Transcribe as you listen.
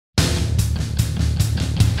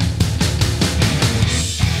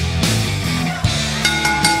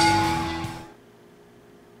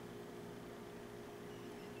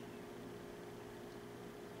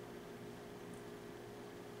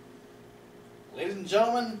Ladies and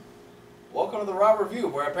gentlemen, welcome to the Raw Review,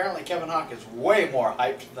 where apparently Kevin Hawk is way more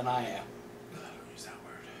hyped than I am. I don't use that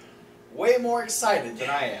word. Way more excited than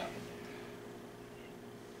I am.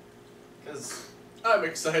 Because, I'm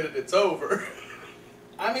excited it's over.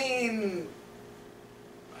 I mean,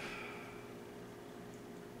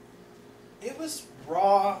 it was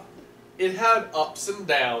Raw. It had ups and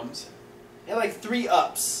downs. It had like 3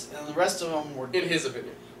 ups, and the rest of them were... In his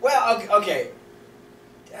opinion. Well, okay.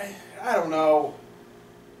 I don't know.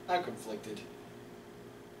 I'm conflicted.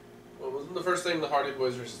 Well, wasn't the first thing the Hardy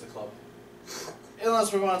Boys versus the Club?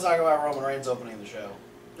 Unless we want to talk about Roman Reigns opening the show.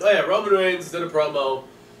 Oh yeah, Roman Reigns did a promo.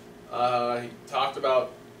 He talked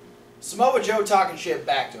about... Samoa Joe talking shit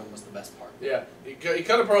back to him was the best part. Yeah, he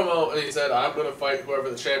cut a promo and he said, I'm going to fight whoever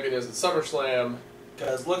the champion is at SummerSlam.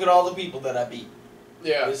 Because look at all the people that I beat.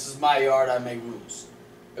 Yeah. This is my yard, I make rules.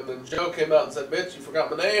 And then Joe came out and said, bitch, you forgot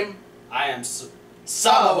my name. I am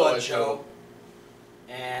Samoa Joe.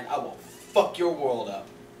 And I will fuck your world up.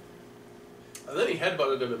 And then he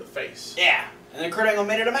headbutted him in the face. Yeah. And then Kurt Angle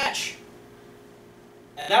made it a match.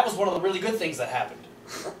 And that was one of the really good things that happened.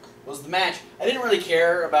 Was the match. I didn't really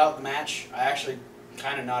care about the match. I actually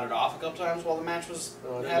kind of nodded off a couple times while the match was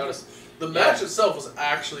happening. The match itself was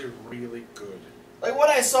actually really good. Like, what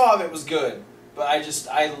I saw of it was good. But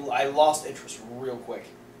I lost interest real quick.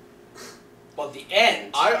 But the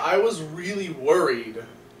end... I was really worried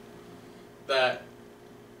that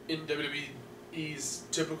in WWE's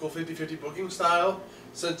typical 50-50 booking style,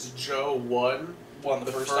 since Joe won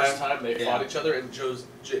the first time they fought each other in Joe's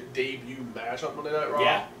debut match on Monday Night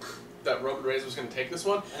Raw, that Roman Reigns was going to take this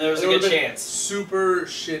one. And there was a good chance. Super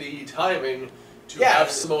shitty timing to have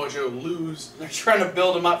Samoa Joe lose. They're trying to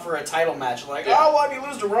build him up for a title match. Like, oh, why did he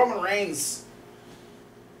lose to Roman Reigns?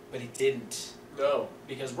 But he didn't. No.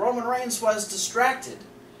 Because Roman Reigns was distracted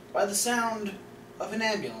by the sound of an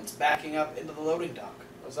ambulance backing up into the loading dock.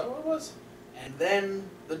 Was that what it was? And then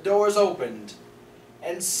the doors opened.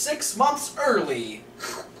 And 6 months early,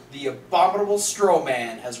 the abominable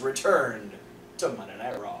Strowman has returned to Monday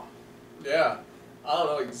Night Raw. Yeah. I don't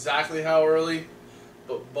know exactly how early,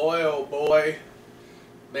 but boy oh boy,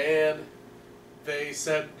 man, they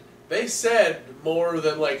said more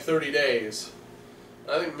than like 30 days.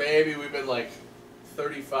 I think maybe we've been like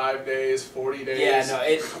 35 days, 40 days. Yeah, no,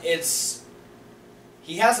 it's...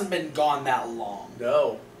 He hasn't been gone that long.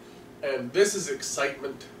 No. And this is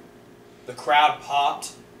excitement. The crowd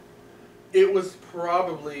popped. It was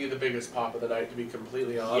probably the biggest pop of the night, to be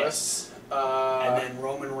completely honest. Yes. And then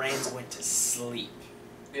Roman Reigns went to sleep.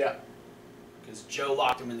 Yeah. Because Joe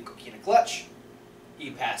locked him in the coquina clutch.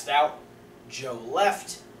 He passed out. Joe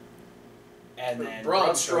left. And then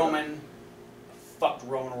Braun Strowman fucked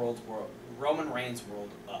Roman Reigns' world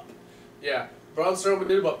up. Yeah. Braun Strowman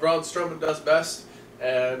did what Braun Strowman does best.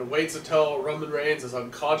 And waits until Roman Reigns is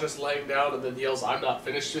unconscious laying down and then yells, I'm not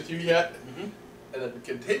finished with you yet. Mm-hmm. And then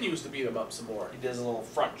continues to beat him up some more. He does a little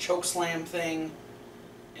front choke slam thing.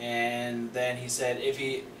 And then he said if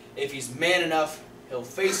he's man enough, he'll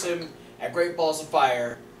face him at Great Balls of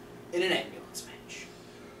Fire in an ambulance match.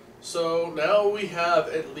 So now we have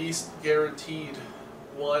at least guaranteed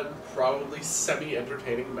one probably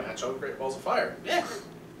semi-entertaining match on Great Balls of Fire. Yeah.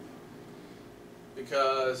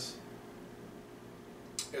 Because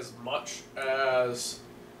as much as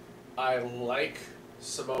I like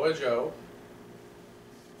Samoa Joe,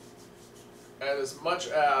 and as much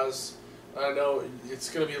as I know it's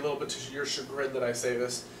going to be a little bit to your chagrin that I say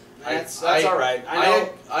this, that's all right.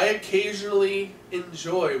 I occasionally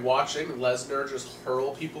enjoy watching Lesnar just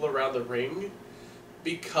hurl people around the ring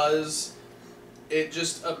because it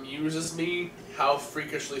just amuses me how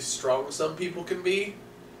freakishly strong some people can be.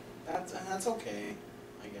 That's okay,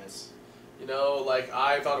 I guess. You know, like,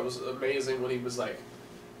 I thought it was amazing when he was, like,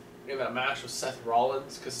 in that match with Seth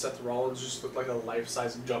Rollins, because Seth Rollins just looked like a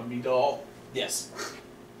life-size Gumby doll. Yes.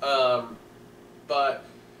 But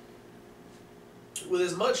with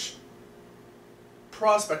as much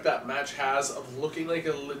prospect that match has of looking like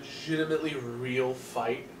a legitimately real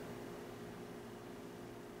fight,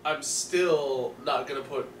 I'm still not going to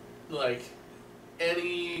put, like,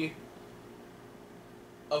 any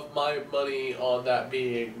of my money on that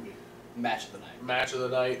being Match of the night. Match of the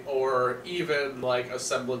night, or even like a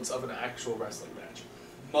semblance of an actual wrestling match.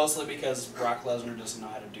 Mostly because Brock Lesnar doesn't know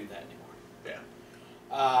how to do that anymore.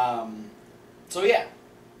 Yeah. So yeah.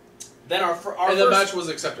 Then our the match was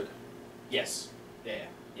accepted. Yes. Yeah.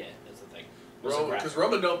 That's the thing. Because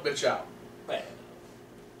Roman don't bitch out. Yeah.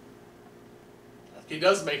 He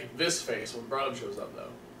does make this face when Braun shows up,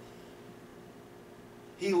 though.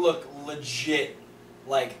 He looked legit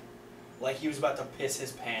like he was about to piss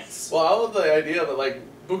his pants. Well, I love the idea that, like,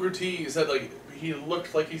 Booker T said like he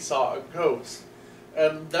looked like he saw a ghost,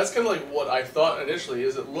 and that's kind of like what I thought initially.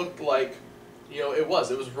 Is it looked like, it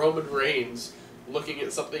was Roman Reigns looking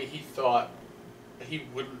at something he thought he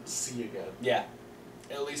wouldn't see again. Yeah,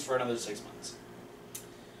 at least for another 6 months.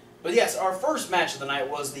 But yes, our first match of the night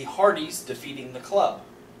was the Hardys defeating the Club.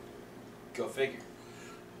 Go figure.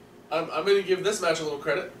 I'm going to give this match a little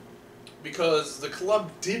credit, because the Club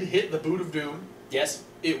did hit the Boot of Doom. Yes.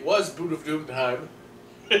 It was Boot of Doom time.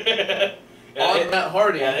 On Matt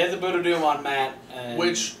Hardy. Yeah, they hit the Boot of Doom on Matt.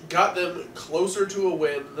 Which got them closer to a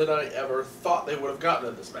win than I ever thought they would have gotten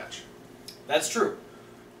in this match. That's true.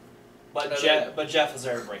 But Jeff was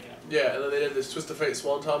there to break it up. Yeah, and then they did this Twist of Fate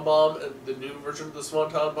Swanton Bomb, and the new version of the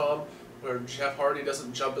Swanton Bomb, where Jeff Hardy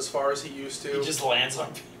doesn't jump as far as he used to. He just lands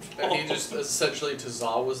on people. And he just essentially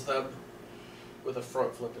Tazawas them with a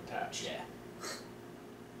front flip attached. Yeah.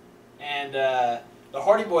 And the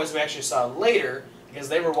Hardy Boys we actually saw later, because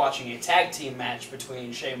they were watching a tag team match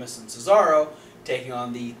between Sheamus and Cesaro, taking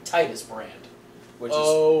on the Titus brand. Which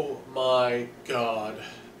oh my god.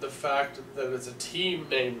 The fact that it's a team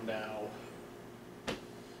name now.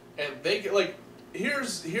 And they, like,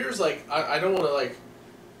 here's like, I don't want to, like,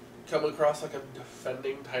 come across like I'm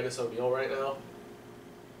defending Titus O'Neil right now.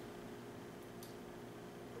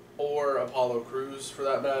 Or Apollo Crews, for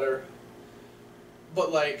that matter.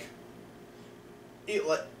 But, like,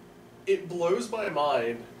 it blows my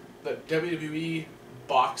mind that WWE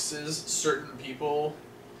boxes certain people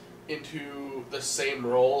into the same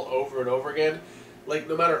role over and over again. Like,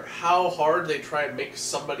 no matter how hard they try and make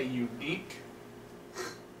somebody unique,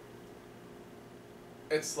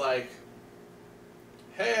 it's like,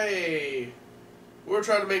 hey, we're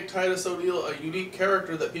trying to make Titus O'Neil a unique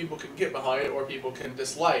character that people can get behind or people can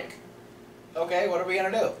dislike. Okay, what are we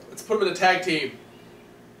going to do? Let's put him in a tag team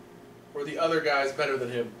where the other guy's better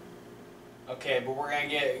than him. Okay, but we're going to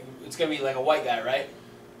get, it's going to be like a white guy, right?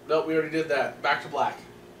 Nope, we already did that. Back to black.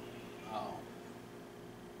 Oh.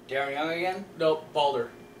 Darren Young again? Nope, Balder.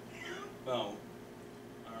 Oh.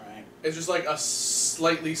 Alright. It's just like a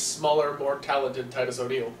slightly smaller, more talented Titus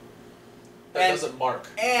O'Neil. That doesn't mark.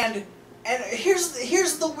 And here's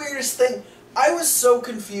the weirdest thing. I was so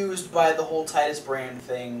confused by the whole Titus brand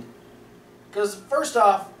thing. Because, first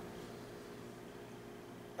off,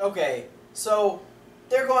 okay, so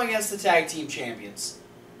they're going against the tag team champions.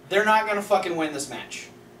 They're not going to fucking win this match.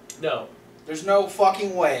 No. There's no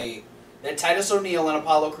fucking way that Titus O'Neil and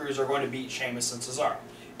Apollo Crews are going to beat Sheamus and Cesaro.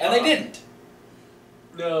 And they didn't.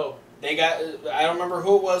 No. They got, I don't remember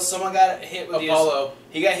who it was, someone got hit with Apollo.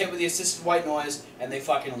 He got hit with the assisted white noise, and they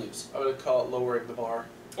fucking lose. I would call it lowering the bar.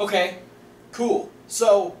 Okay, cool.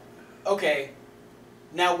 So, okay,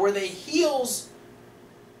 now were they heels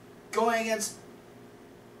going against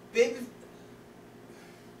baby?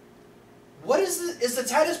 What is the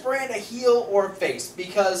Titus brand a heel or a face?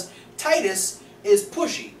 Because Titus is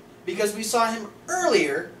pushy. Because we saw him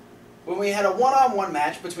earlier when we had a one-on-one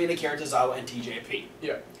match between Akira Tozawa and TJP.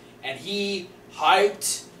 Yeah. And he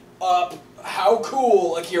hyped up how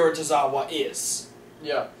cool Akira Tozawa is.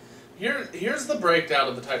 Yeah. Here's the breakdown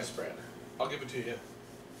of the Titus brand. I'll give it to you.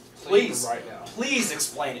 Please. Right now. Please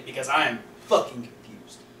explain it, because I am fucking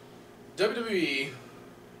confused. WWE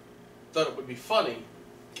thought it would be funny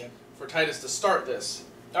for Titus to start this.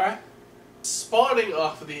 Alright. Spawning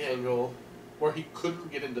off of the angle where he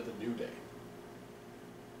couldn't get into the New Day.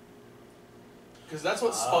 Because that's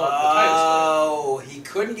what spawned the Titus brand. Oh, he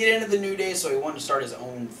couldn't get into the New Day, so he wanted to start his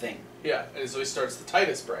own thing. Yeah, and so he starts the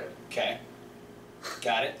Titus brand. Okay.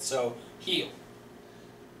 Got it. So, heel.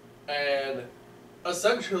 And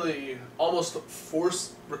essentially almost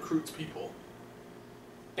force recruits people.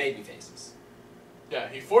 Baby faces. Yeah,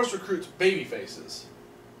 he force recruits baby faces.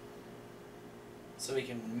 So he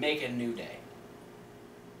can make a New Day.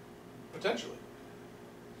 Potentially.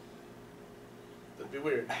 That'd be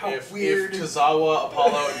weird. How if weird. If Tozawa,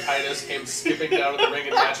 Apollo, and Titus came skipping down to the ring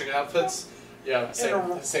in matching outfits, yeah,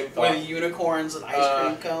 same thought. With unicorns and ice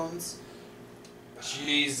cream cones.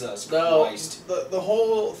 Jesus Christ. The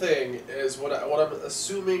whole thing is what I'm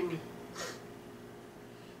assuming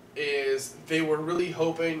is they were really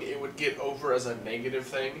hoping it would get over as a negative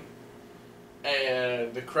thing,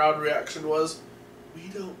 and the crowd reaction was, we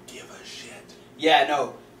don't give a shit. Yeah,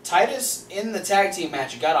 no. Titus, in the tag team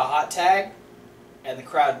match, got a hot tag, and the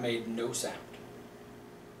crowd made no sound.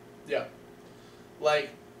 Yeah. Like,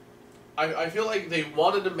 I feel like they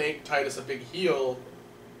wanted to make Titus a big heel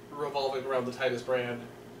revolving around the Titus brand.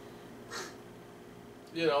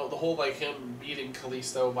 You know, the whole, like, him beating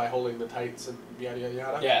Kalisto by holding the tights and yada yada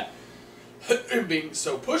yada. Yeah. Being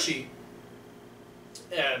so pushy,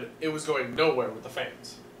 and it was going nowhere with the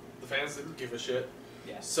fans. The fans didn't give a shit.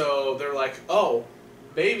 Yeah. So they're like, oh,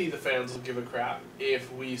 maybe the fans will give a crap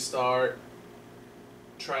if we start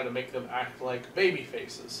trying to make them act like baby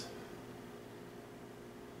faces.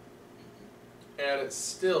 And it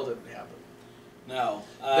still didn't happen. No.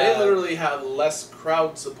 They literally had less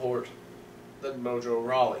crowd support than Mojo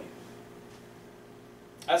Rawley.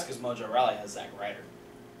 That's because Mojo Rawley has Zack Ryder.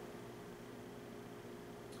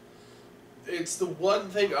 It's the one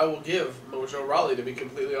thing I will give Mojo Rawley, to be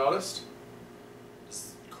completely honest.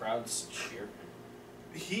 Crowds cheer.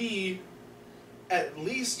 He, at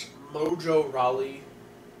least Mojo Rawley,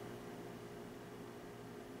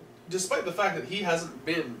 despite the fact that he hasn't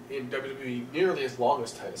been in WWE nearly as long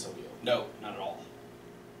as Titus O'Neil. No, not at all.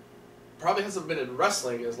 Probably hasn't been in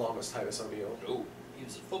wrestling as long as Titus O'Neil. No, he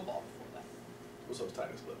was in football before that. Well, so was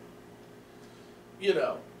Titus, but... You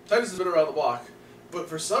know, Titus has been around the block, but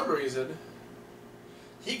for some reason,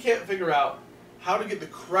 he can't figure out how to get the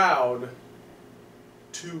crowd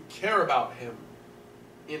to care about him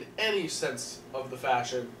in any sense of the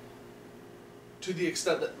fashion to the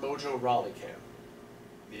extent that Mojo Rawley can.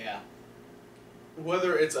 Yeah.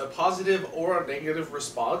 Whether it's a positive or a negative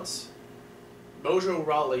response, Mojo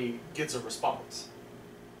Rawley gets a response.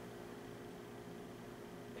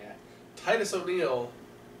 Yeah. Titus O'Neil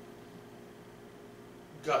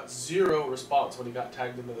got zero response when he got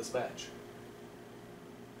tagged into this match.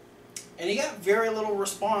 And he got very little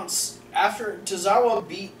response after Tozawa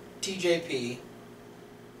beat TJP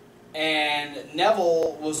and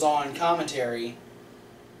Neville was on commentary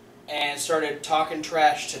and started talking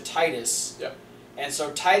trash to Titus. Yep. And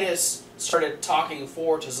so Titus started talking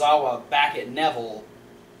for Tozawa back at Neville,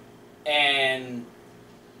 and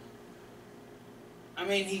I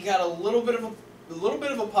mean he got a little bit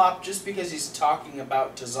of a pop just because he's talking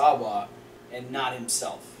about Tozawa and not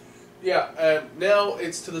himself. Yeah, and now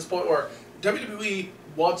it's to this point where WWE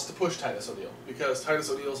wants to push Titus O'Neil because Titus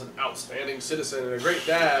O'Neil's an outstanding citizen and a great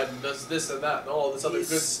dad and does this and that and all this other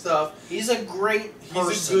good stuff. He's a great person.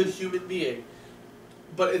 He's a good human being.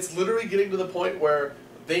 But it's literally getting to the point where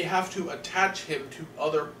they have to attach him to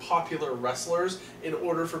other popular wrestlers in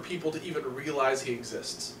order for people to even realize he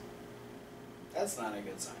exists. That's not a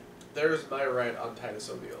good sign. There's my rant on Titus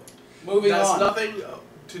O'Neil. Moving on. That's nothing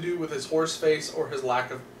to do with his horse face or his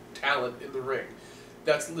lack of talent in the ring.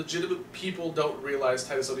 That's legitimate. People don't realize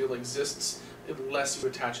Titus O'Neil exists unless you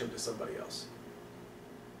attach him to somebody else.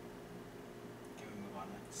 Can we move on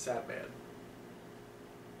then? Sad man.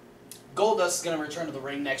 Goldust is going to return to the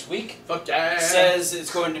ring next week. Fuck yeah! Says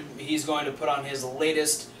he's going to put on his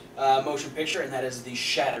latest motion picture, and that is The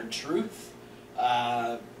Shattered Truth.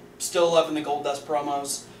 Still loving the Goldust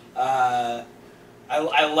promos.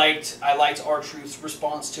 I liked R-Truth's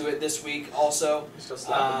response to it this week also. He's gonna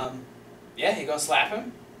slap him. Yeah, he's gonna slap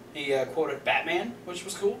him. He quoted Batman, which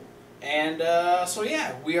was cool. And so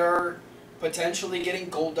yeah, we are potentially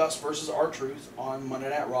getting Goldust versus R-Truth on Monday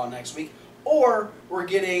Night Raw next week, or we're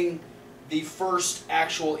getting the first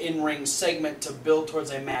actual in-ring segment to build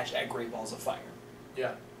towards a match at Great Balls of Fire.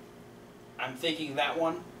 Yeah. I'm thinking that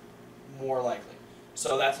one more likely.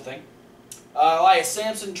 So that's the thing. Elias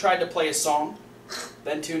Sampson tried to play a song,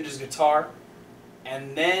 then tuned his guitar,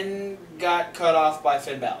 and then got cut off by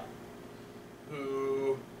Finn Balor.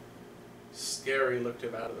 Who scary looked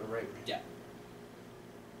him out of the ring. Yeah.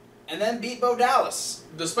 And then beat Bo Dallas.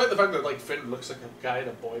 Despite the fact that like Finn looks like a guy in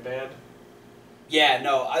a boy band. Yeah,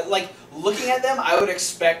 no, looking at them, I would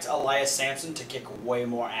expect Elias Sampson to kick way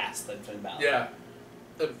more ass than Finn Balor. Yeah.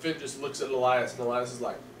 And Finn just looks at Elias, and Elias is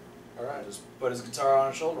like, alright, just put his guitar on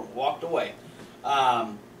his shoulder and walked away.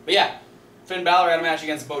 But yeah, Finn Balor had a match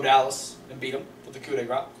against Bo Dallas and beat him with the coup de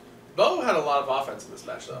grace. Bo had a lot of offense in this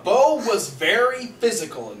match, though. Bo was very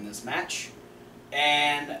physical in this match,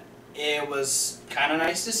 and it was kind of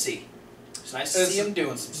nice to see. It's nice to see him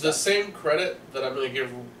doing some stuff. The same credit that I'm going to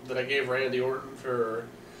give that I gave Randy Orton for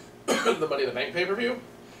the Money in the Bank pay-per-view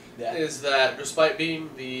is that despite being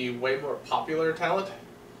the way more popular talent,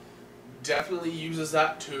 definitely uses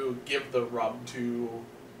that to give the rub to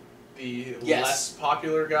the less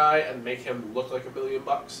popular guy and make him look like $1 million.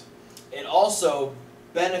 It also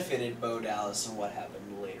benefited Bo Dallas and what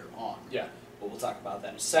happened later on. Yeah. But we'll talk about that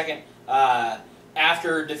in a second.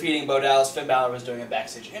 After defeating Bo Dallas, Finn Balor was doing a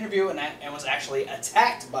backstage interview and was actually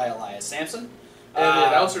attacked by Elias Sampson. And the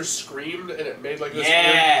announcer screamed, and it made like this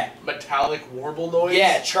weird metallic warble noise.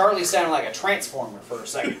 Yeah, Charlie sounded like a transformer for a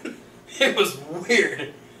second. It was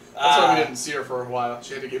weird. That's why we didn't see her for a while.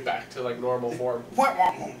 She had to get back to like normal form.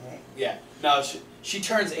 Yeah. No, she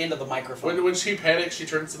turns into the microphone. When she panics, she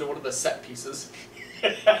turns into one of the set pieces.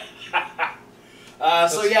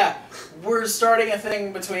 So yeah, we're starting a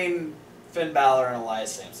thing between Finn Balor and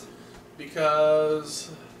Elias Sampson.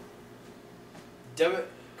 Because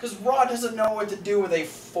Raw doesn't know what to do with a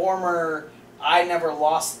former I never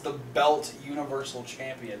lost the belt Universal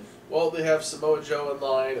Champion. Well, they have Samoa Joe in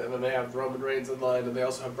line, and then they have Roman Reigns in line, and they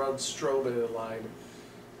also have Braun Strowman in line.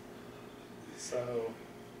 So...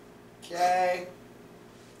 Okay.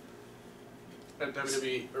 And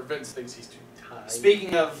WWE, or Vince thinks he's too tight.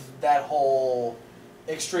 Speaking of that whole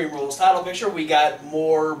Extreme Rules title picture, we got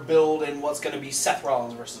more build in what's going to be Seth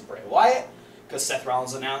Rollins versus Bray Wyatt. Because Seth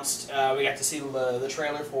Rollins announced, we got to see the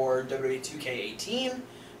trailer for WWE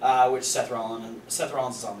 2K18, which Seth Rollins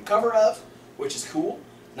is on the cover of, which is cool.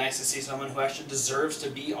 Nice to see someone who actually deserves to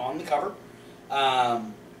be on the cover.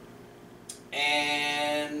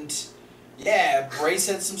 And yeah, Bray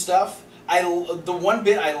said some stuff. The one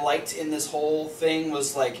bit I liked in this whole thing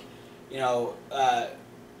was like, you know,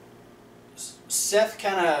 Seth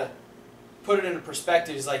kind of put it into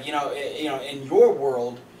perspective. He's like, you know, in your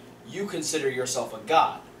world, you consider yourself a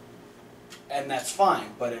god, and that's fine.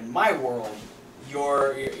 But in my world,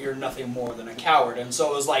 you're nothing more than a coward. And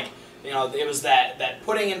so it was like, you know, it was that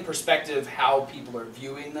putting in perspective how people are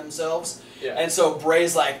viewing themselves. Yeah. And so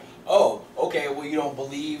Bray's like, oh, okay, well you don't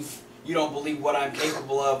believe what I'm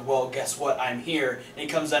capable of. Well, guess what? I'm here. And he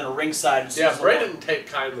comes down to ringside. And yeah, Bray didn't take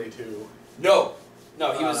kindly to. No,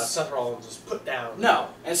 he was Seth Rollins was put down. No,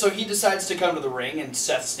 and so he decides to come to the ring, and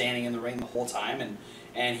Seth's standing in the ring the whole time,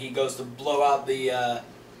 and he goes to blow out the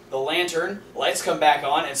lantern. Lights come back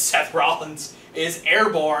on, and Seth Rollins is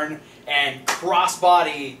airborne and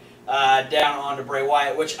crossbody down onto Bray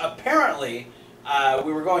Wyatt, which apparently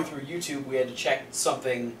we were going through YouTube. We had to check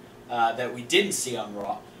something that we didn't see on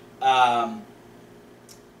Raw.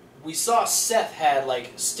 We saw Seth had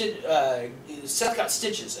like Seth got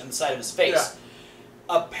stitches in the side of his face. Yeah.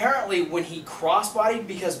 Apparently, when he crossbodied,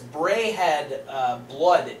 because Bray had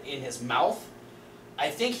blood in his mouth, I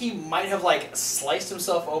think he might have like sliced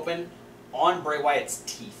himself open on Bray Wyatt's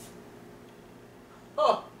teeth.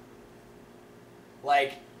 Oh.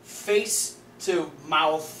 Like face to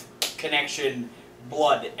mouth connection,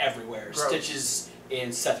 blood everywhere, Gross. Stitches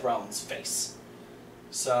in Seth Rollins' face.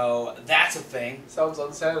 So that's a thing. Sounds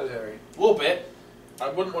unsanitary. A little bit. I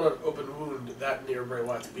wouldn't want an open wound that near Bray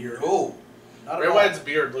Wyatt's beard. No. Bray Wyatt's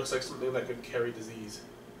beard looks like something that could carry disease.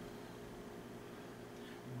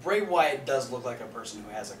 Bray Wyatt does look like a person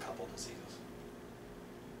who has a couple diseases.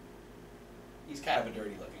 He's kind of a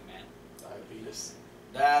dirty looking man.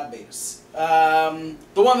 Diabetes.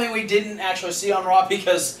 The one thing we didn't actually see on Raw,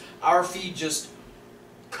 because our feed just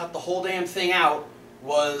cut the whole damn thing out,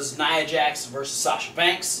 was Nia Jax versus Sasha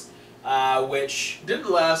Banks, which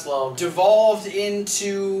didn't last long. Devolved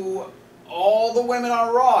into all the women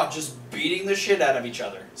on Raw just beating the shit out of each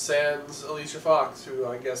other. Sans Alicia Fox, who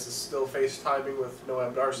I guess is still FaceTiming with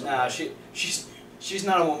Noam Dar. Nah, she's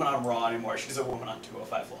not a woman on Raw anymore. She's a woman on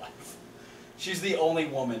 205 Live. She's the only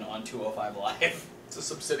woman on 205 Live. It's a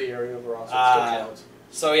subsidiary of Raw, so it still counts.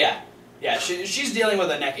 So yeah, she's dealing with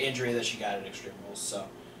a neck injury that she got at Extreme Rules. So,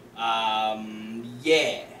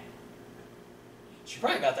 yeah, she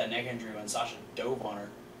probably got that neck injury when Sasha dove on her.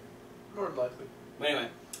 More than likely. But anyway,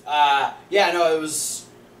 yeah, no, it was.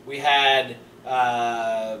 We had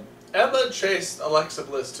Emma chased Alexa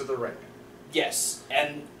Bliss to the ring. Yes,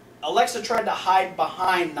 and Alexa tried to hide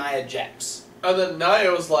behind Nia Jax. And then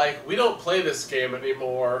Nia was like, "We don't play this game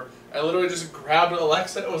anymore." And literally just grabbed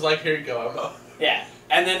Alexa and was like, "Here you go, Emma." Yeah,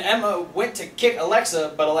 and then Emma went to kick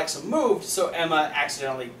Alexa, but Alexa moved, so Emma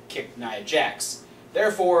accidentally kicked Nia Jax.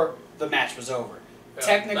 Therefore, the match was over. Yeah,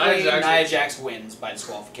 technically, Nia Jax wins by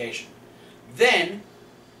disqualification. Then,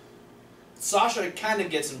 Sasha kind of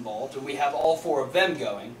gets involved, and we have all four of them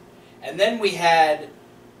going. And then we had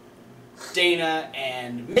Dana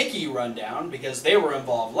and Mickey run down, because they were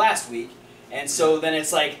involved last week. And so then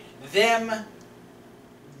it's like them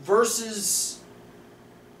versus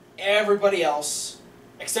everybody else,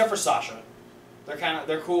 except for Sasha.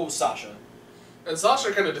 They're cool with Sasha. And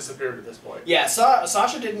Sasha kind of disappeared at this point. Yeah,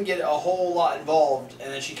 Sasha didn't get a whole lot involved,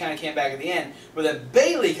 and then she kind of came back at the end. But then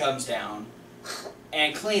Bayley comes down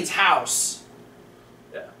and cleans house.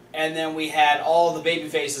 Yeah. And then we had all the baby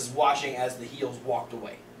faces watching as the heels walked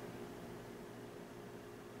away.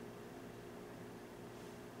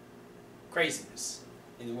 Craziness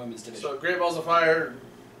in the women's division. So Great Balls of Fire,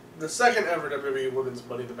 the second ever WWE Women's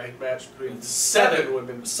Money in the Bank match between seven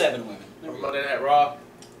women. Seven women. On Monday Night Raw.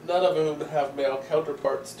 None of whom have male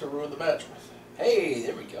counterparts to ruin the match with. Hey,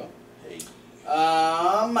 there we go. Hey.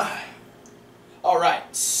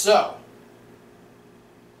 Alright, so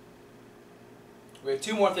we have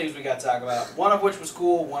two more things we got to talk about. One of which was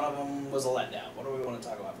cool, one of them was a letdown. What do we want to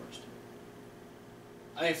talk about first?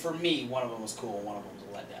 I mean, for me, one of them was cool, one of them was a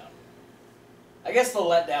letdown. I guess the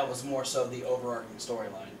letdown was more so the overarching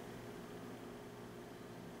storyline.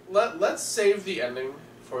 Let's save the ending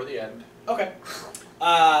for the end. Okay.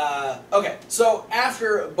 Okay. So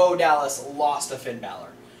after Bo Dallas lost to Finn Balor,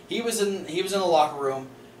 he was in the locker room.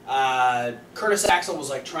 Curtis Axel was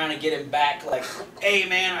like trying to get him back, like, "Hey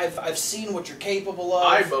man, I've seen what you're capable of.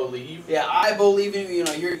 I believe. Yeah, I believe in you. You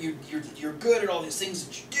know, you're good at all these things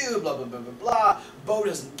that you do. Blah blah blah blah blah." Bo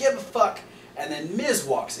doesn't give a fuck, and then Miz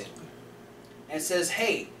walks in and says,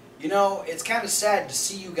 "Hey, you know, it's kind of sad to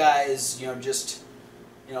see you guys, you know, just."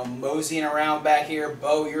 You know, moseying around back here.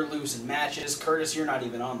 Bo, you're losing matches. Curtis, you're not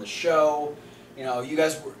even on the show. You know, you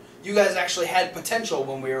guys actually had potential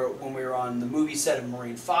when we were on the movie set of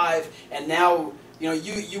Marine 5, and now, you know,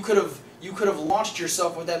 you could have launched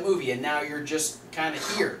yourself with that movie, and now you're just kind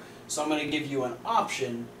of here. So I'm going to give you an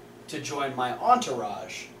option to join my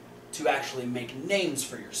entourage to actually make names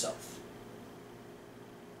for yourself.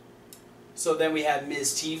 So then we have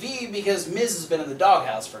Miz TV, because Miz has been in the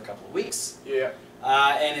doghouse for a couple of weeks. Yeah.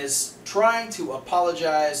 And is trying to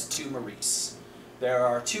apologize to Maurice. There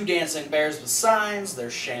are 2 dancing bears with signs,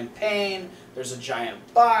 there's champagne, there's a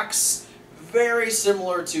giant box, very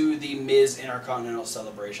similar to the Miz Intercontinental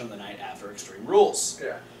Celebration the night after Extreme Rules.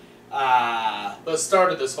 Yeah. That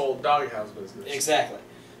started this whole doghouse business. Exactly.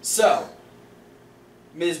 So,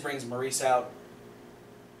 Miz brings Maurice out,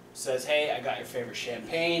 says, "Hey, I got your favorite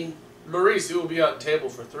champagne." Maurice, who will be on Table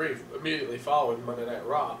for 3 immediately following Monday Night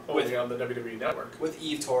Raw, only on the WWE Network. With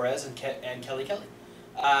Eve Torres and Kelly Kelly.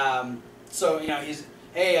 So, you know,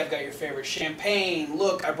 "Hey, I've got your favorite champagne.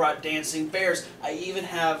 Look, I brought dancing bears. I even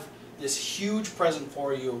have this huge present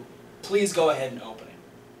for you. Please go ahead and open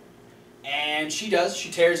it." And she does. She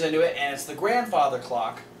tears into it, and it's the grandfather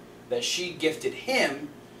clock that she gifted him.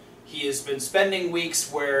 He has been spending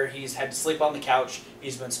weeks where he's had to sleep on the couch.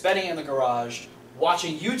 He's been spending in the garage,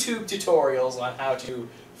 watching YouTube tutorials on how to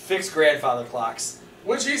fix grandfather clocks.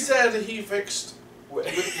 Which he said he fixed with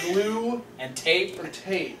glue and tape.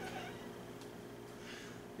 Tape.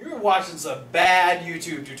 You're watching some bad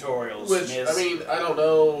YouTube tutorials, Which, Miz. I mean, I don't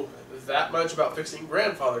know that much about fixing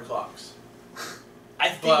grandfather clocks. I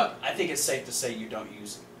think it's safe to say you don't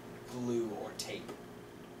use glue or tape.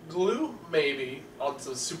 Glue, maybe, on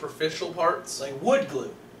some superficial parts. Like wood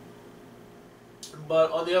glue.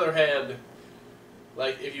 But on the other hand,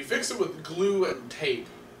 like, if you fix it with glue and tape,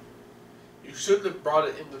 you shouldn't have brought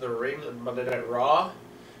it into the ring on Monday Night Raw,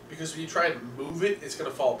 because when you try and move it, it's going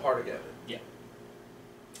to fall apart again. Yeah.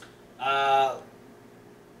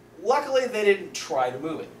 Luckily, they didn't try to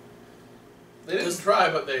move it. They didn't try,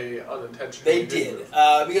 but they unintentionally did.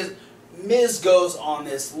 Because Miz goes on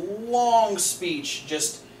this long speech,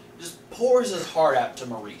 just pours his heart out to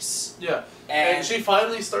Maurice. Yeah. And she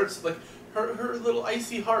finally starts, like, her little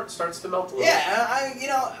icy heart starts to melt a little. Yeah,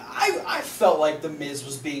 I felt like the Miz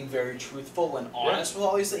was being very truthful and honest with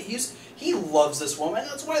all these things. He loves this woman.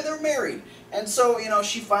 That's why they're married. And so, you know,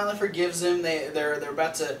 she finally forgives him. They're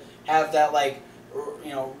about to have that, like,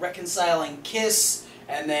 you know, reconciling kiss.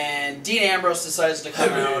 And then Dean Ambrose decides to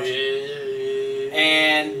come out.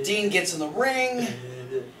 And Dean gets in the ring,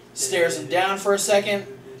 stares him down for a second,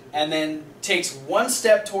 and then takes one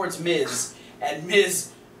step towards Miz. And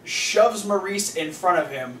Miz shoves Maurice in front of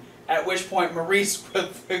him, at which point Maurice,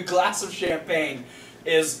 with a glass of champagne,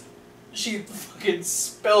 she fucking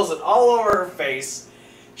spills it all over her face.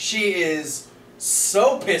 She is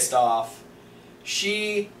so pissed off.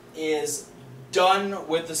 She is done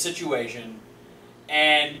with the situation.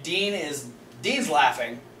 And Dean's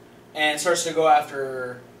laughing and starts to go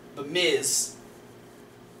after the Miz.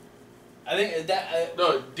 I think that...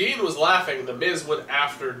 no, Dean was laughing. The Miz went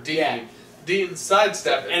after Dean. Yeah. Dean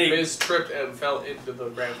sidestepped, and Miz tripped and fell into the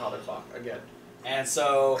grandfather clock again. And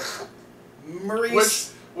so,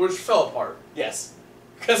 Maurice... Which fell apart. Yes.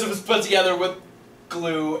 Because it was put together with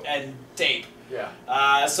glue and tape.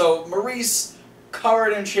 Yeah. So, Maurice,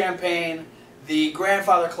 covered in champagne, the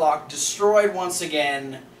grandfather clock destroyed once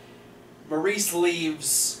again. Maurice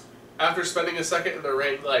leaves. After spending a second in the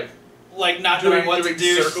ring, like not knowing what to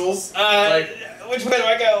do. Circles. Which way do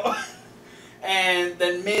I go? And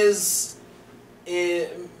then Miz, I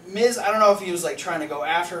don't know if he was like trying to go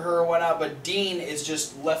after her or whatnot, but Dean is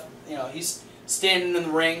just left, you know, he's standing in the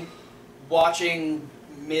ring watching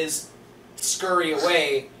Miz scurry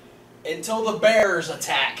away until the Bears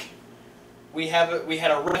attack. We had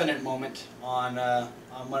a Revenant moment on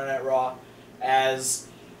Monday Night Raw as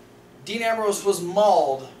Dean Ambrose was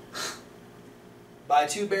mauled by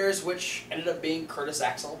 2 Bears, which ended up being Curtis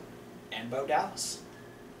Axel and Bo Dallas.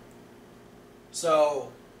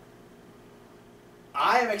 So,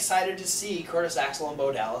 I am excited to see Curtis Axel and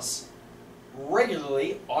Bo Dallas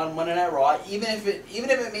regularly on Monday Night Raw, even if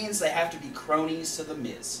it means they have to be cronies to The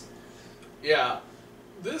Miz. Yeah.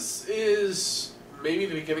 This is maybe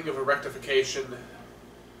the beginning of a rectification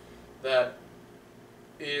that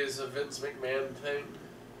is a Vince McMahon thing.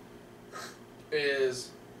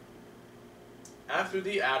 Is after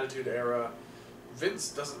the Attitude Era, Vince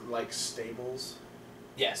doesn't like stables.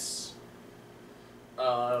 Yes.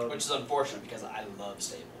 Which is unfortunate because I love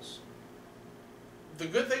stables. The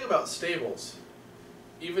good thing about stables,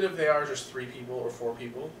 even if they are just 3 people or 4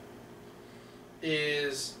 people,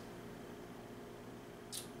 is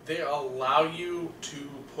they allow you to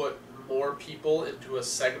put more people into a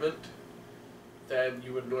segment than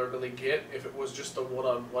you would normally get if it was just a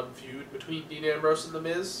one-on-one feud between Dean Ambrose and The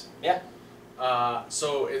Miz. Yeah.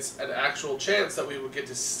 So it's an actual chance that we would get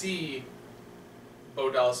to see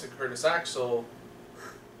Bo Dallas and Curtis Axel,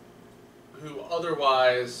 who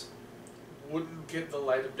otherwise wouldn't get the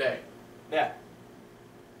light of day. Yeah.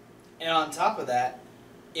 And on top of that,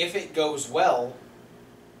 if it goes well,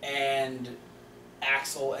 and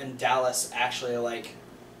Axel and Dallas actually like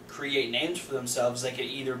create names for themselves, they could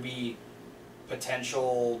either be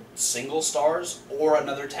potential single stars or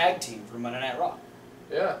another tag team for Monday Night Raw.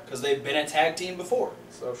 Yeah. Because they've been a tag team before.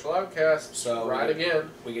 Social Outcasts. So right again.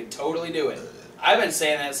 We could totally do it. I've been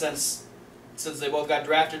saying that since they both got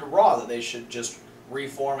drafted to Raw, that they should just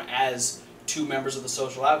reform as 2 members of the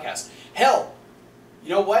Social Outcasts. Hell, you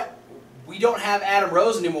know what? We don't have Adam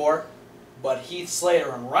Rose anymore, but Heath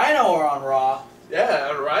Slater and Rhino are on Raw. Yeah,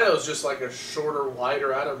 and Rhino's just like a shorter,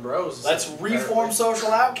 wider Adam Rose. Let's reform Social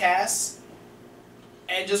Outcasts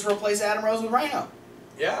and just replace Adam Rose with Rhino.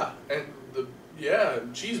 Yeah,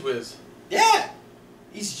 and Cheese Whiz. Yeah,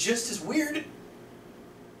 he's just as weird,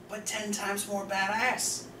 but 10 times more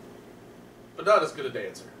badass. But not as good a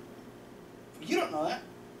dancer. You don't know that.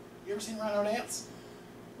 You ever seen Rhino dance?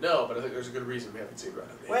 No, but I think there's a good reason we haven't seen Rhino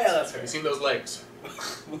dance. Well, that's Have you seen those legs?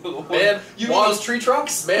 Man, you mean those tree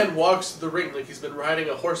trunks? Man walks the ring like he's been riding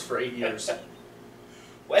a horse for 8 years.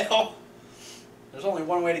 Well, there's only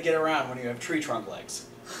one way to get around when you have tree trunk legs.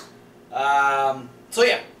 So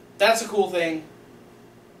yeah, that's a cool thing.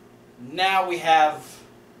 Now we have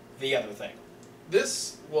the other thing.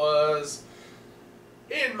 This was,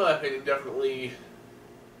 in my opinion, definitely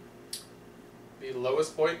the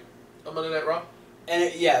lowest point of Monday Night Raw. And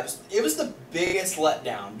it was the biggest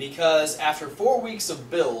letdown because after 4 weeks of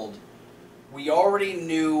build, we already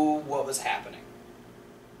knew what was happening.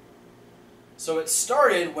 So it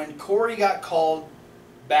started when Corey got called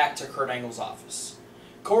back to Kurt Angle's office.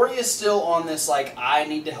 Corey is still on this, like, I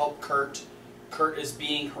need to help Kurt. Kurt is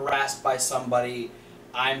being harassed by somebody.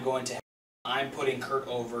 I'm putting Kurt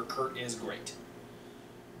over. Kurt is great.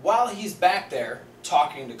 While he's back there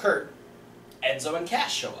talking to Kurt, Enzo and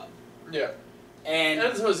Cass show up. Yeah. And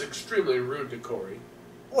Enzo is extremely rude to Corey.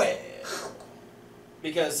 Well,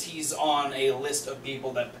 because he's on a list of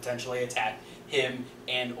people that potentially attack him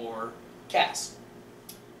and or Cass.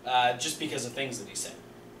 Just because of things that he said.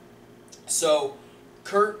 So,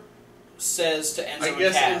 Kurt says to Enzo and Cass... I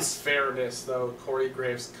guess in fairness, though, Corey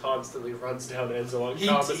Graves constantly runs down Enzo on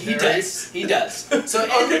commentary. He does. So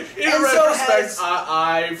okay, in retrospect,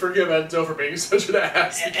 I forgive Enzo for being such an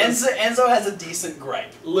ass. Enzo has a decent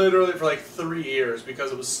gripe. Literally for like 3 years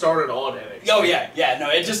because it was started on NXT. Oh yeah, no,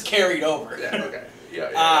 it just carried over. Yeah, okay.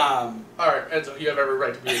 Yeah. Alright, Enzo, you have every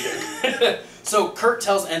right to be a dick. So Kurt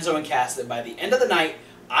tells Enzo and Cass that by the end of the night,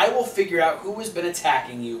 I will figure out who has been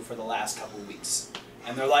attacking you for the last couple of weeks.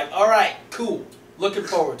 And they're like, all right, cool. Looking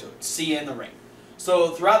forward to it. See you in the ring. So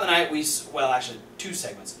throughout the night, actually 2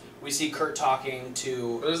 segments. We see Kurt talking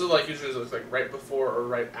to... This is like usually looks like right before or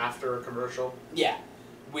right after a commercial. Yeah.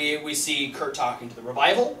 We see Kurt talking to the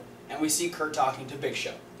Revival, and we see Kurt talking to Big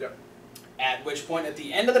Show. Yep. At which point, at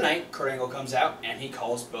the end of the night, Kurt Angle comes out, and he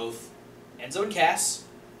calls both Enzo and Cass,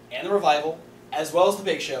 and the Revival, as well as the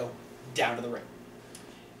Big Show, down to the ring.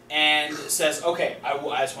 And says, okay, I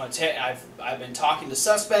just want to I've been talking to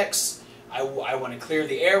suspects. I want to clear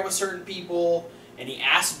the air with certain people. And he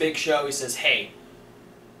asks Big Show, he says, hey,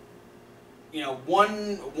 you know,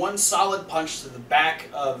 one solid punch to the back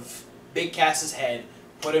of Big Cass's head,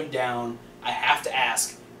 put him down. I have to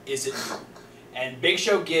ask, is it you? And Big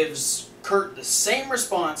Show gives Kurt the same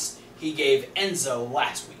response he gave Enzo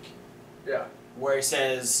last week. Yeah. Where he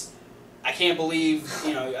says, I can't believe,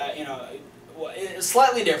 it's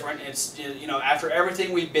slightly different. It's, after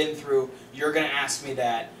everything we've been through, you're gonna ask me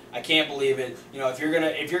that. I can't believe it. If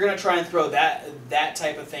you're gonna try and throw that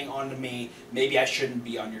type of thing onto me, maybe I shouldn't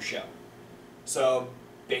be on your show. So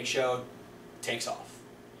Big Show takes off,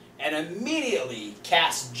 And immediately,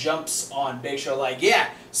 Cass jumps on Big Show like,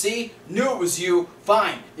 yeah, see? Knew it was you.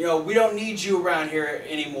 Fine. You know, we don't need you around here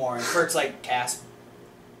anymore. And Kurt's like, Cass,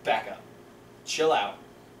 back up. Chill out.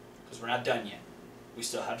 Because we're not done yet. We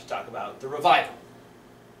still have to talk about the Revival.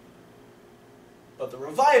 But the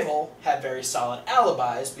Revival have very solid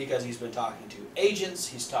alibis because he's been talking to agents,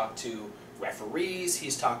 he's talked to referees,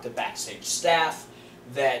 he's talked to backstage staff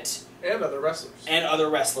that... And other wrestlers. And other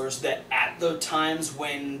wrestlers that at the times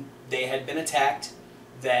when they had been attacked,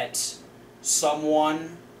 that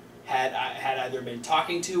someone had either been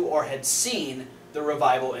talking to or had seen the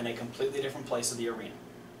Revival in a completely different place of the arena.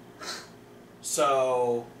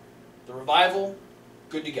 So, the Revival,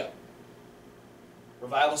 good to go.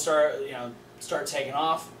 Revival start taking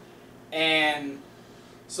off, and...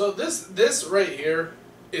 So this right here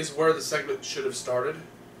is where the segment should have started.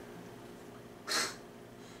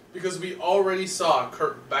 Because we already saw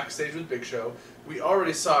Kurt backstage with Big Show. We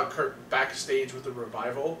already saw Kurt backstage with the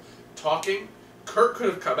Revival talking. Kurt could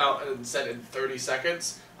have come out and said in 30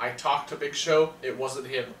 seconds, I talked to Big Show, it wasn't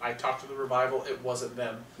him. I talked to the Revival, it wasn't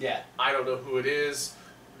them. Yeah. I don't know who it is.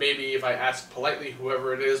 Maybe if I ask politely,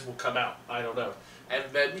 whoever it is will come out. I don't know. And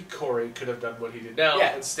then Corey could have done what he did now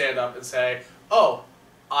and stand up and say, oh,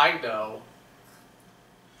 I know.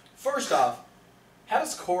 First off, how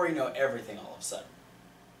does Corey know everything all of a sudden?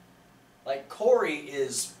 Like, Corey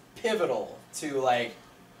is pivotal to, like,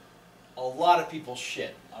 a lot of people's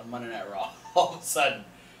shit on Monday Night Raw all of a sudden.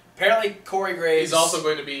 Apparently, Corey Graves... He's also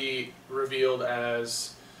going to be revealed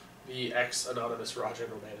as the ex-anonymous Raw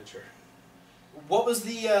general manager. What was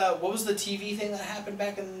the TV thing that happened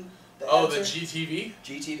back in the the GTV?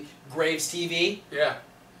 GTV. Graves TV? Yeah.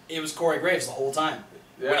 It was Corey Graves the whole time.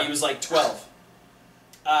 Yeah. When he was like 12.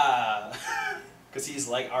 Because he's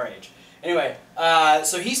like our age. Anyway,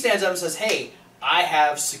 so he stands up and says, hey, I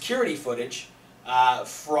have security footage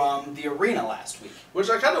from the arena last week. Which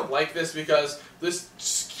I kind of like this because this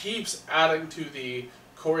just keeps adding to the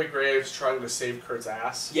Corey Graves trying to save Kurt's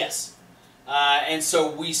ass. Yes. And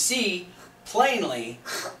so we see, plainly,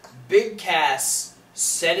 Big Cass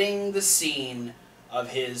setting the scene of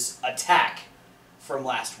his attack from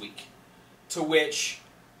last week. To which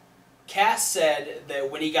Cass said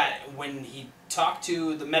that when he talked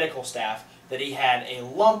to the medical staff that he had a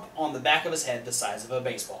lump on the back of his head the size of a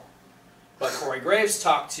baseball. But Corey Graves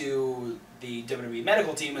talked to the WWE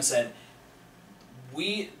medical team and said,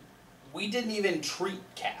 we didn't even treat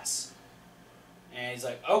Cass. And he's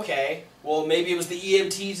like, okay, well maybe it was the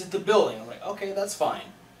EMTs at the building. I'm like, okay, that's fine.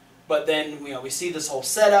 But then we see this whole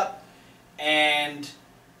setup, and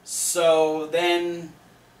so then,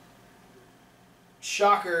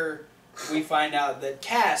 shocker, we find out that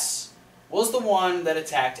Cass was the one that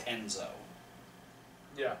attacked Enzo.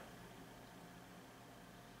 Yeah.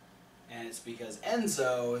 And it's because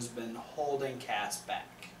Enzo has been holding Cass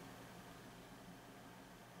back.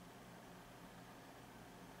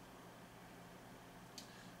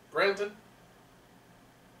 Granted,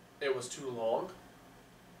 it was too long.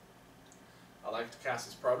 I liked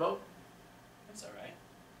Cass's promo. That's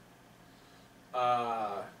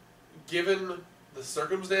alright. Given the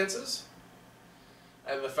circumstances,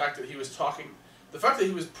 and the fact that he was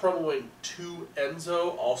promoing to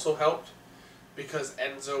Enzo also helped, because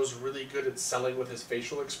Enzo's really good at selling with his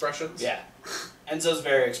facial expressions. Yeah. Enzo's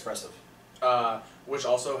very expressive. Which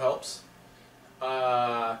also helps.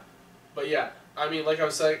 But yeah, I mean, like I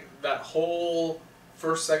was saying, that whole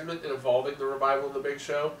first segment involving the Revival and the Big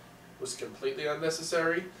Show was completely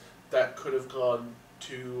unnecessary. That could have gone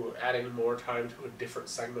to adding more time to a different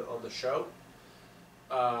segment on the show.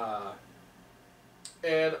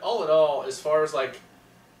 And all in all, as far as like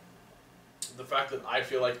the fact that I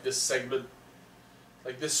feel like this segment,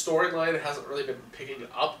 like this storyline hasn't really been picking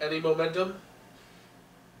up any momentum,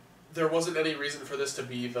 there wasn't any reason for this to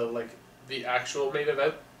be the actual main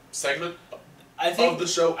event segment of the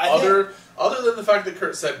show, other than the fact that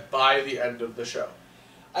Kurt said by the end of the show.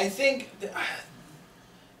 I think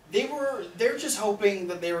they're just hoping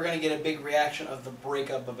that they were going to get a big reaction of the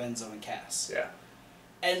breakup of Enzo and Cass. Yeah.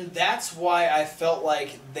 And that's why I felt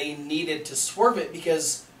like they needed to swerve it,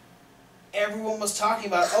 because everyone was talking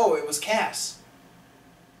about, oh, it was Cass.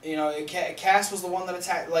 You know, Cass was the one that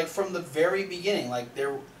attacked, like, from the very beginning. Like,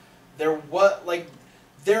 their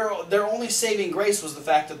only saving grace was the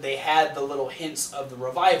fact that they had the little hints of the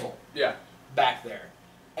Revival. Yeah. Back there.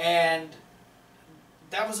 And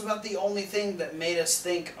that was about the only thing that made us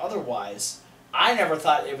think otherwise. I never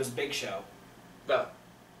thought it was Big Show. No.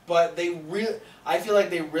 But I feel like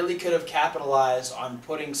they really could have capitalized on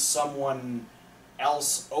putting someone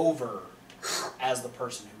else over as the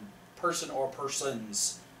person or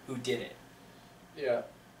persons who did it. Yeah.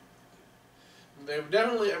 They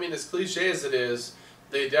definitely, I mean, as cliche as it is,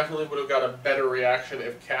 they definitely would have got a better reaction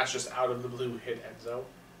if Cass just out of the blue hit Enzo.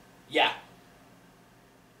 Yeah.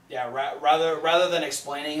 Yeah, rather than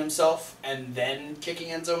explaining himself and then kicking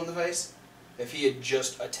Enzo in the face, if he had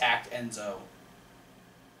just attacked Enzo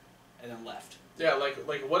and then left. Yeah, like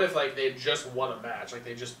what if like they just won a match, like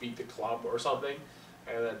they just beat the club or something,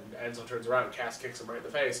 and then Enzo turns around and Cass kicks him right in the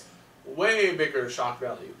face. Way bigger shock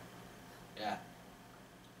value. Yeah.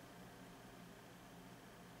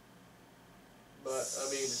 But I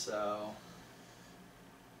mean, so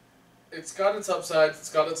it's got its upsides,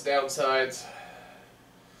 it's got its downsides.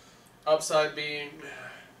 Upside being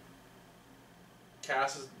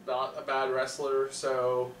Cass is not a bad wrestler,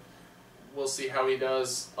 so we'll see how he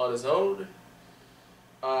does on his own.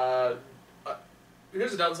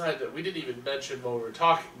 Here's a downside that we didn't even mention when we were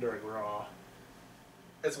talking during Raw.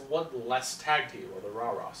 It's one less tag team on the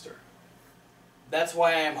Raw roster. That's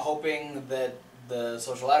why I'm hoping that the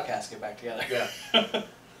Social Outcasts get back together. Yeah.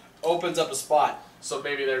 Opens up a spot. So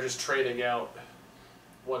maybe they're just trading out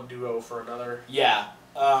one duo for another. Yeah.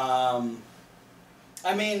 I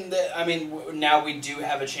mean, now we do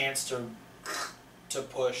have a chance to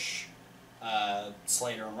push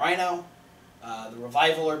Slater and Rhino. The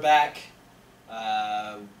Revival are back.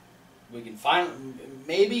 We can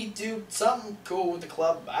maybe do something cool with the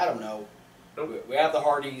club. I don't know. Nope. We have the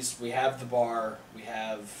Hardys. We have the Bar. We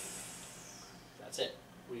have. That's it.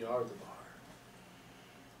 We are the Bar.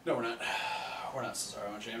 No, we're not. We're not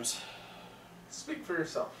Cesaro and Sheamus. Speak for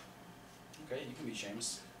yourself. Okay, you can be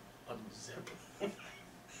Sheamus. Unzip.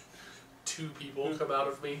 Two people come out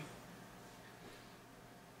of me.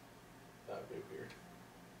 That would be weird.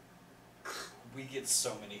 We get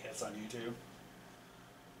so many hits on YouTube.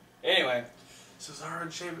 Anyway. Cesaro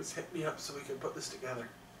and Sheamus hit me up so we can put this together.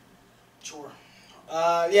 Sure.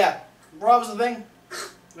 Yeah. Raw was the thing.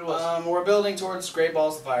 It was. We're building towards Great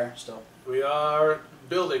Balls of Fire still. We are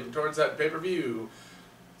building towards that pay-per-view.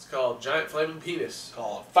 It's called Giant Flaming Penis.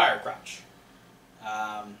 Called Fire Crotch.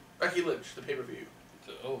 Becky Lynch, the pay-per-view.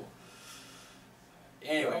 Oh.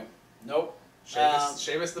 Anyway. Nope.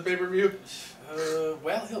 Sheamus the pay-per-view?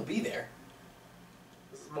 Well, he'll be there.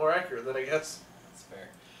 This is more accurate than I guess. That's fair.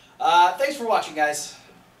 Thanks for watching, guys.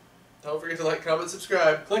 Don't forget to like, comment,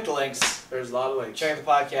 subscribe. Click the links. There's a lot of links. Check out the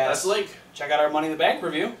podcast. That's the link. Check out our Money in the Bank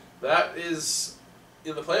review. That is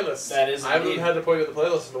in the playlist. That is I haven't indeed. had to point at the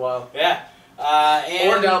playlist in a while. Yeah. And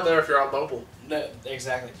or down there if you're on mobile. No,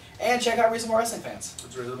 exactly. And check out Reasonable Wrestling Fans.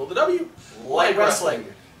 It's reasonable to W. Like Wrestling.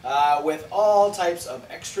 With all types of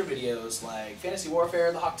extra videos like Fantasy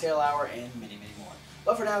Warfare, The Hawktail Hour, and many, many more.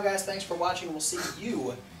 But for now, guys, thanks for watching, and we'll see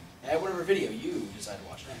you at whatever video you decide to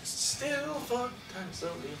watch next. Still fun times,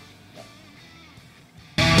 don't we?